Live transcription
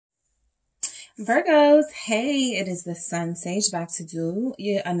Virgos, hey, it is the SunSage back to do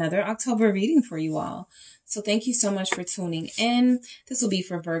another October reading for you all. So thank you so much for tuning in. This will be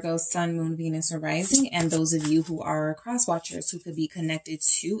for Virgo, Sun, Moon, Venus, or Rising, and those of you who are cross watchers who could be connected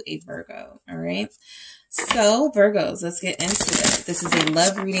to a Virgo. All right. So Virgos, let's get into it. This is a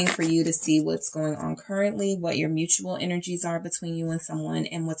love reading for you to see what's going on currently, what your mutual energies are between you and someone,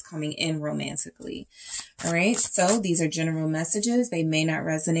 and what's coming in romantically. All right. So these are general messages. They may not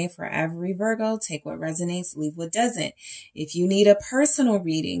resonate for every Virgo. Take what resonates, leave what doesn't. If you need a personal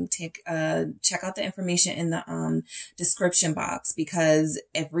reading, check out the information in the description box, because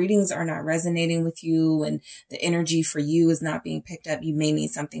if readings are not resonating with you and the energy for you is not being picked up, you may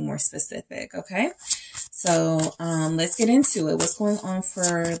need something more specific. Okay. So let's get into it. What's going on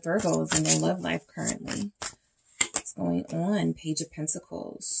for Virgos in their love life currently? What's going on? Page of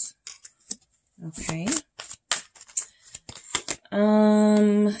Pentacles. Okay.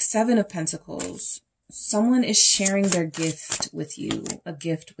 Seven of Pentacles. Someone is sharing their gift with you, a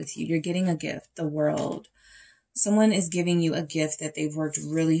gift with you. You're getting a gift, the world. Someone is giving you a gift that they've worked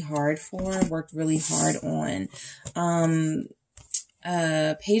really hard for, worked really hard on.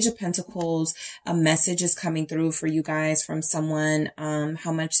 Page of Pentacles, a message is coming through for you guys from someone,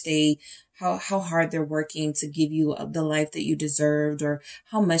 how hard they're working to give you the life that you deserved, or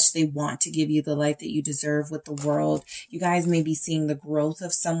how much they want to give you the life that you deserve with the world. You guys may be seeing the growth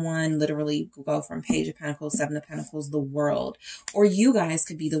of someone, literally go from Page of Pentacles, Seven of Pentacles, the world. Or you guys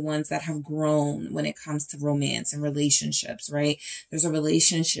could be the ones that have grown when it comes to romance and relationships, right? There's a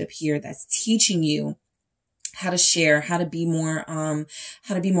relationship here that's teaching you how to share, how to be more open,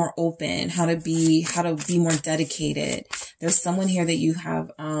 how to be more dedicated. There's someone here that you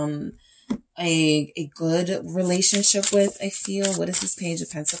have, a good relationship with, I feel. What is this Page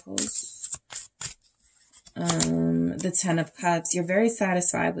of Pentacles? The Ten of Cups. You're very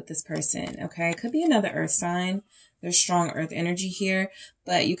satisfied with this person. Okay. It could be another earth sign. There's strong earth energy here,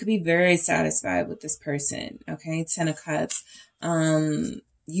 but you could be very satisfied with this person. Okay. Ten of Cups.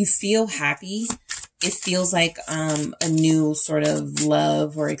 You feel happy. It feels like a new sort of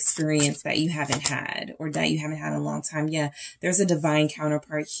love or experience that you haven't had, or that you haven't had in a long time. Yeah, there's a divine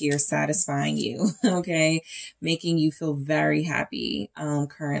counterpart here satisfying you, okay? Making you feel very happy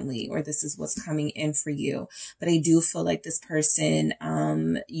currently, or this is what's coming in for you. But I do feel like this person,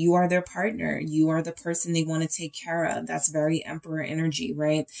 you are their partner. You are the person they want to take care of. That's very Emperor energy,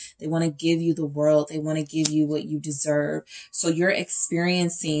 right? They want to give you the world. They want to give you what you deserve. So you're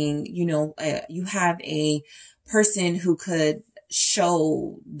experiencing, you have a person who could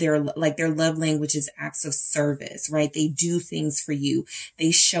show their love language is acts of service, right? They do things for you.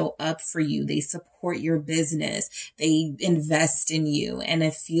 They show up for you. They support your business. They invest in you. And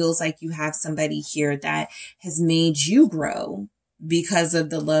it feels like you have somebody here that has made you grow because of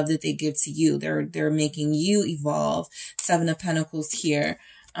the love that they give to you. They're making you evolve. Seven of Pentacles here.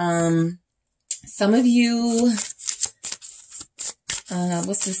 Some of you,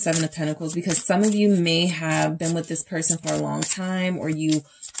 what's the Seven of Pentacles? Because some of you may have been with this person for a long time, or you,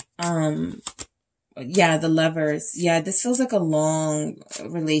 yeah, the Lovers. Yeah, this feels like a long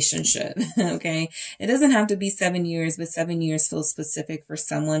relationship. Okay. It doesn't have to be 7 years, but 7 years feels specific for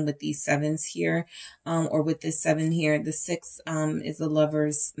someone with these sevens here, or with this seven here. The six, is the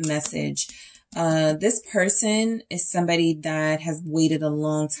Lover's message. This person is somebody that has waited a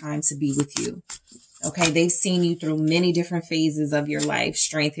long time to be with you. Okay, they've seen you through many different phases of your life.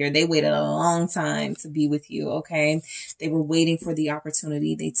 Strength here. They waited a long time to be with you, okay? They were waiting for the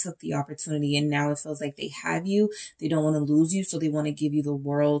opportunity. They took the opportunity, and now it feels like they have you. They don't want to lose you, so they want to give you the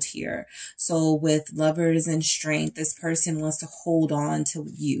world here. So with Lovers and Strength, this person wants to hold on to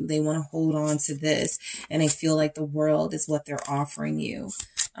you. They want to hold on to this, and they feel like the world is what they're offering you.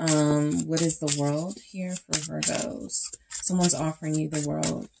 What is the world here for Virgos? Someone's offering you the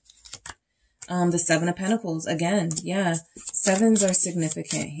world. The Seven of Pentacles, again, yeah, sevens are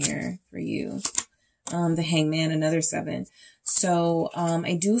significant here for you. The Hangman, another seven. So,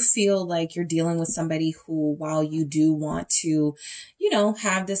 I do feel like you're dealing with somebody who, while you do want to,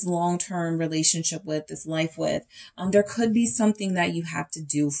 have this long-term relationship with, this life with, there could be something that you have to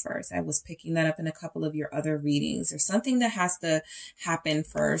do first. I was picking that up in a couple of your other readings. There's something that has to happen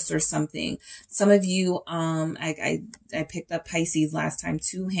first, or something. Some of you, I picked up Pisces last time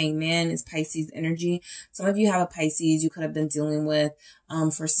too. Hangman is Pisces energy. Some of you have a Pisces you could have been dealing with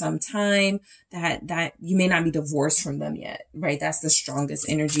for some time, that you may not be divorced from them yet, right? That's the strongest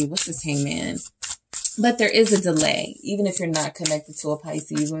energy. What's this Hangman? But there is a delay, even if you're not connected to a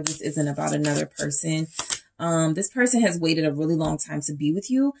Pisces, or this isn't about another person. This person has waited a really long time to be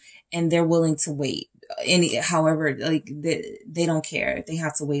with you, and they're willing to wait. however, like they don't care if they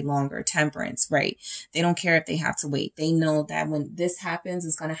have to wait longer. Temperance, right? They don't care if they have to wait. They know that when this happens,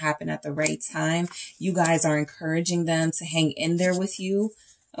 it's going to happen at the right time. You guys are encouraging them to hang in there with you.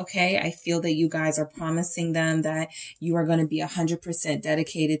 Okay, I feel that you guys are promising them that you are going to be 100%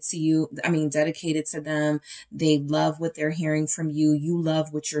 dedicated to you. I mean, dedicated to them. They love what they're hearing from you. You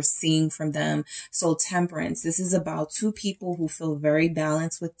love what you're seeing from them. So temperance, this is about two people who feel very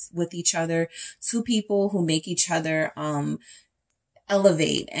balanced with each other. Two people who make each other,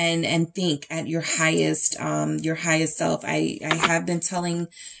 elevate and think at your highest self. I have been telling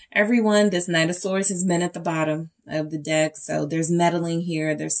everyone this Knight of Swords has been at the bottom of the deck. So there's meddling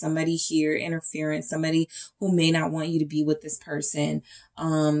here. There's somebody here, interference, somebody who may not want you to be with this person.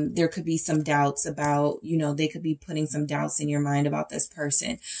 There could be some doubts about, they could be putting some doubts in your mind about this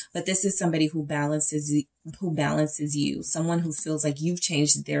person, but this is somebody who balances you, someone who feels like you've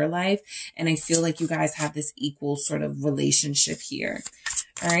changed their life. And I feel like you guys have this equal sort of relationship here.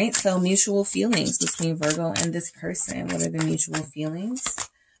 All right. So mutual feelings between Virgo and this person. What are the mutual feelings?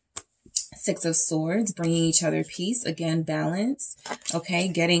 Six of Swords, bringing each other peace. Again, balance.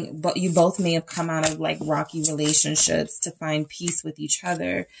 Okay. But you both may have come out of like rocky relationships to find peace with each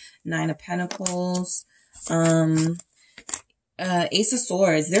other. Nine of Pentacles. Ace of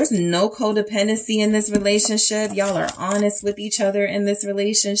Swords. There's no codependency in this relationship. Y'all are honest with each other in this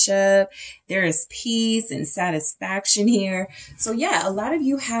relationship. There is peace and satisfaction here. So yeah, a lot of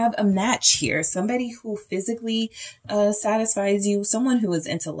you have a match here. Somebody who physically satisfies you. Someone who is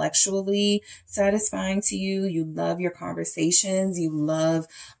intellectually satisfying to you. You love your conversations. You love,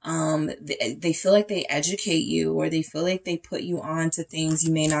 they feel like they educate you, or they feel like they put you on to things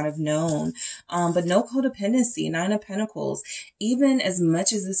you may not have known. But no codependency. Nine of Pentacles. Even as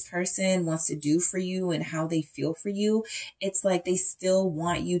much as this person wants to do for you and how they feel for you, it's like they still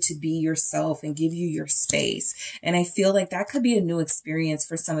want you to be yourself and give you your space. And I feel like that could be a new experience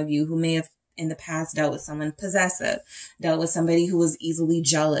for some of you who may have in the past dealt with someone possessive, dealt with somebody who was easily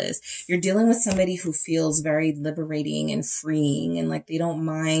jealous. You're dealing with somebody who feels very liberating and freeing, and like they don't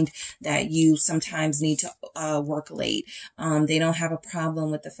mind that you sometimes need to work late. They don't have a problem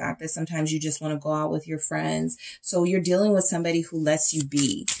with the fact that sometimes you just want to go out with your friends. So you're dealing with somebody who lets you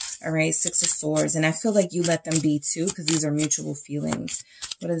be. All right, Six of Swords. And I feel like you let them be too, because these are mutual feelings.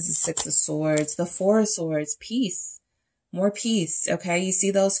 What is the Six of Swords? The Four of Swords, peace. More peace. Okay. You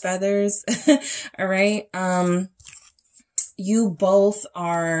see those feathers? All right. You both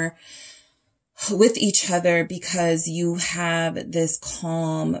are with each other because you have this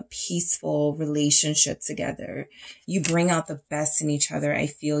calm, peaceful relationship together. You bring out the best in each other. I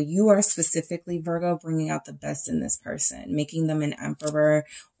feel you are specifically, Virgo, bringing out the best in this person, making them an emperor,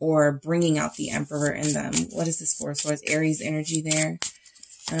 or bringing out the emperor in them. What is this Four of Swords? Aries energy there.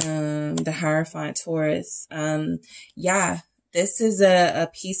 The Hierophant, Taurus. Yeah, this is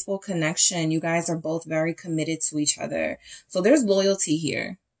a peaceful connection. You guys are both very committed to each other. So there's loyalty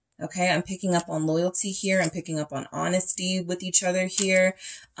here. Okay. I'm picking up on loyalty here. I'm picking up on honesty with each other here.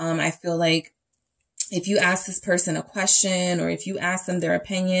 I feel like if you ask this person a question, or if you ask them their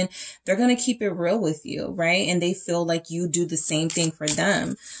opinion, they're going to keep it real with you, right? And they feel like you do the same thing for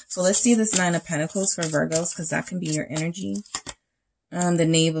them. So let's see this Nine of Pentacles for Virgos, because that can be your energy. The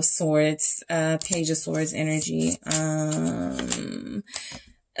Knave of Swords, Page of Swords energy,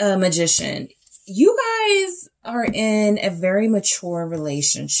 Magician. You guys are in a very mature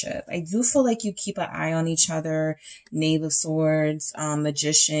relationship. I do feel like you keep an eye on each other. Knave of Swords,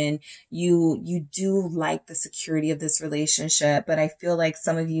 Magician. You do like the security of this relationship, but I feel like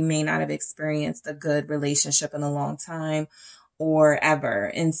some of you may not have experienced a good relationship in a long time, or ever.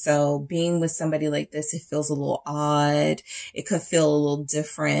 And so being with somebody like this, it feels a little odd. It could feel a little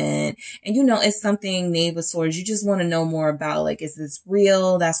different. And it's something, Knave of Swords, you just want to know more about, like, is this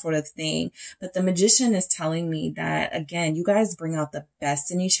real? That sort of thing. But the Magician is telling me that, again, you guys bring out the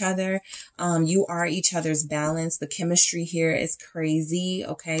best in each other. You are each other's balance. The chemistry here is crazy.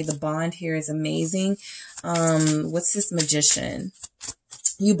 Okay. The bond here is amazing. What's this Magician?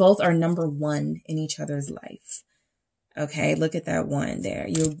 You both are number one in each other's life. Okay, look at that one there.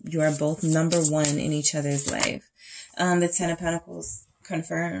 You are both number one in each other's life. The Ten of Pentacles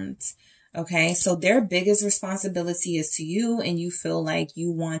confirmed. Okay, so their biggest responsibility is to you, and you feel like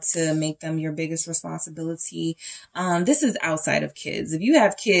you want to make them your biggest responsibility. This is outside of kids. If you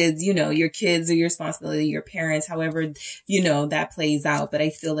have kids, your kids are your responsibility, your parents, however, that plays out. But I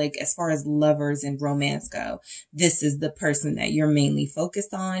feel like as far as lovers and romance go, this is the person that you're mainly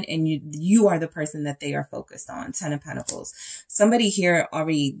focused on, and you are the person that they are focused on. Ten of Pentacles. Somebody here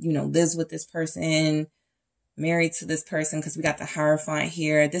already, lives with this person, married to this person because we got the Hierophant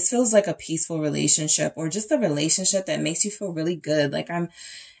here. This feels like a peaceful relationship, or just a relationship that makes you feel really good. Like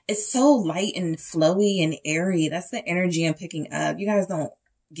it's so light and flowy and airy. That's the energy I'm picking up. You guys don't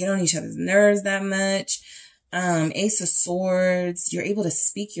get on each other's nerves that much. Ace of Swords, you're able to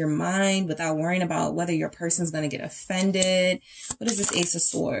speak your mind without worrying about whether your person's going to get offended. What is this Ace of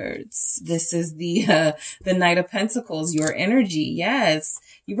Swords? This is the Knight of Pentacles, your energy. Yes,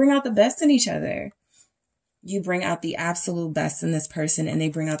 you bring out the best in each other. You bring out the absolute best in this person, and they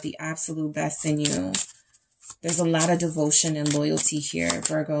bring out the absolute best in you. There's a lot of devotion and loyalty here,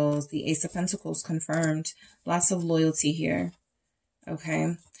 Virgos. The Ace of Pentacles confirmed. Lots of loyalty here.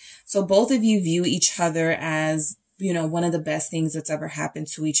 Okay. So both of you view each other as, you know, one of the best things that's ever happened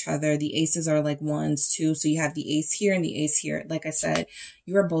to each other. The aces are like ones too. So you have the ace here and the ace here. Like I said,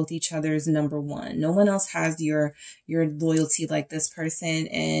 you are both each other's number one. No one else has your loyalty like this person,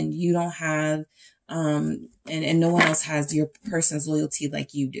 and you don't have, and no one else has your person's loyalty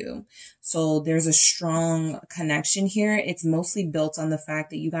like you do. So there's a strong connection here. It's mostly built on the fact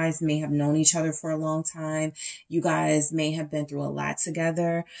that you guys may have known each other for a long time. You guys may have been through a lot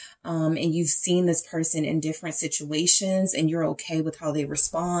together. And you've seen this person in different situations, and you're okay with how they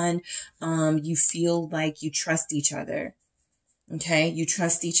respond. You feel like you trust each other. Okay. You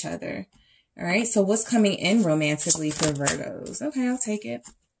trust each other. All right. So what's coming in romantically for Virgos? Okay. I'll take it.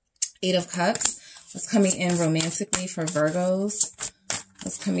 8 of Cups. What's coming in romantically for Virgos?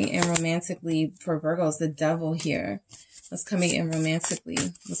 What's coming in romantically for Virgos? The Devil here. What's coming in romantically?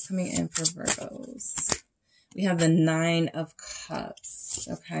 What's coming in for Virgos? We have the 9 of Cups.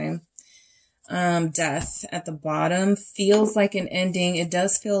 Okay. Death at the bottom feels like an ending. It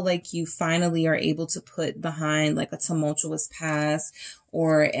does feel like you finally are able to put behind like a tumultuous past,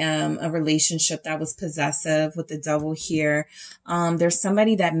 or a relationship that was possessive with the Devil here. There's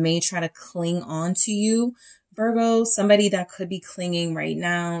somebody that may try to cling on to you, Virgo, somebody that could be clinging right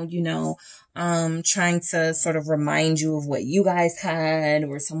now, you know, trying to sort of remind you of what you guys had,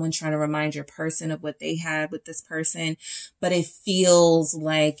 or someone trying to remind your person of what they had with this person. But it feels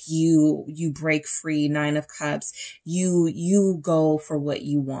like you break free. 9 of Cups. You go for what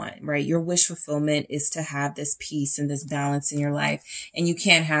you want, right? Your wish fulfillment is to have this peace and this balance in your life. And you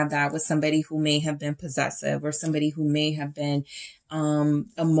can't have that with somebody who may have been possessive, or somebody who may have been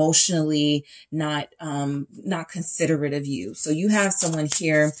emotionally not considerate of you. So you have someone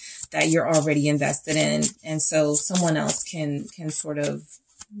here that you're already invested in. And so someone else can sort of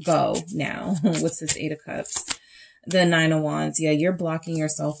go now. What's this 8 of Cups? The 9 of Wands. Yeah, you're blocking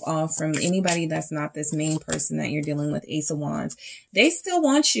yourself off from anybody that's not this main person that you're dealing with. Ace of Wands. They still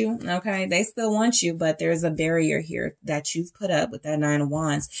want you. Okay. They still want you, but there's a barrier here that you've put up with that 9 of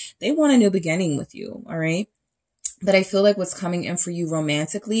Wands. They want a new beginning with you. All right. But I feel like what's coming in for you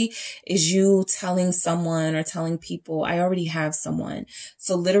romantically is you telling someone or telling people, I already have someone.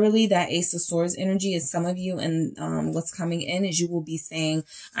 So literally that Ace of Swords energy is some of you. And what's coming in is you will be saying,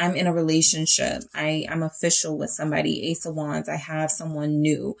 I'm in a relationship. I'm official with somebody. Ace of Wands. I have someone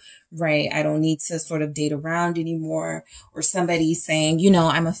new, right? I don't need to sort of date around anymore. Or somebody saying, you know,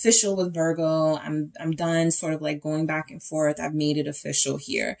 I'm official with Virgo. I'm done sort of like going back and forth. I've made it official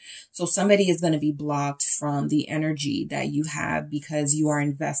here. So somebody is going to be blocked from the energy that you have because you are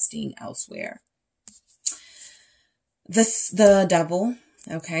investing elsewhere. The Devil.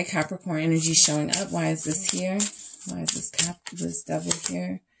 Okay. Capricorn energy showing up. Why is this here? Why is this Devil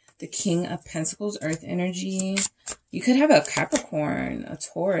here? The King of Pentacles, Earth energy. You could have a Capricorn, a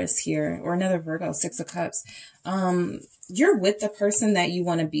Taurus here, or another Virgo, 6 of Cups. You're with the person that you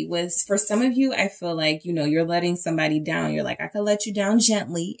want to be with. For some of you, I feel like, you know, you're letting somebody down. You're like, I could let you down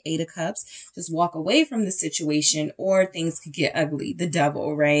gently, 8 of Cups. Just walk away from the situation, or things could get ugly, the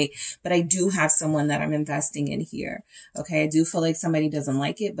Devil, right? But I do have someone that I'm investing in here. Okay. I do feel like somebody doesn't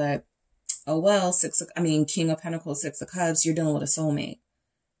like it, but oh well, King of Pentacles, 6 of Cups, you're dealing with a soulmate.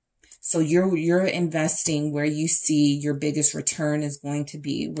 So you're investing where you see your biggest return is going to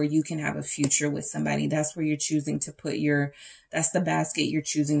be, where you can have a future with somebody. That's where you're choosing to put that's the basket you're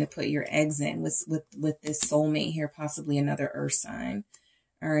choosing to put your eggs in with this soulmate here, possibly another earth sign.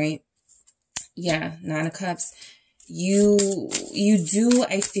 All right. Yeah. 9 of Cups. You do,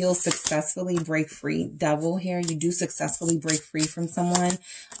 I feel, successfully break free. Devil here. You do successfully break free from someone.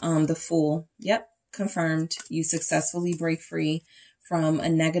 The Fool. Yep. Confirmed. You successfully break free from a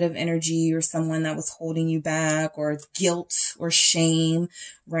negative energy or someone that was holding you back, or guilt or shame,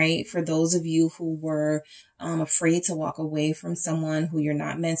 right? For those of you who were afraid to walk away from someone who you're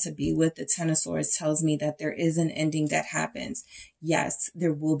not meant to be with. The Ten of Swords tells me that there is an ending that happens. Yes,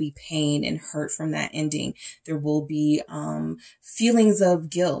 there will be pain and hurt from that ending. There will be feelings of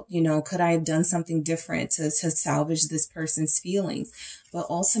guilt. You know, could I have done something different to salvage this person's feelings? But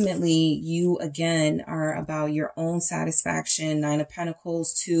ultimately, you, again, are about your own satisfaction. Nine of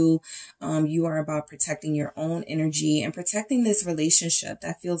Pentacles, too. You are about protecting your own energy and protecting this relationship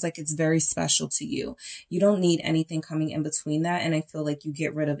that feels like it's very special to you. You don't need anything coming in between that. And I feel like you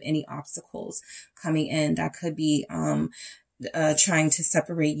get rid of any obstacles coming in that could be trying to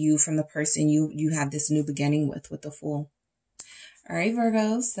separate you from the person you have this new beginning with the Fool. All right,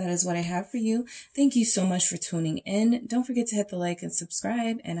 Virgos, that is what I have for you. Thank you so much for tuning in. Don't forget to hit the like and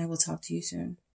subscribe, and I will talk to you soon.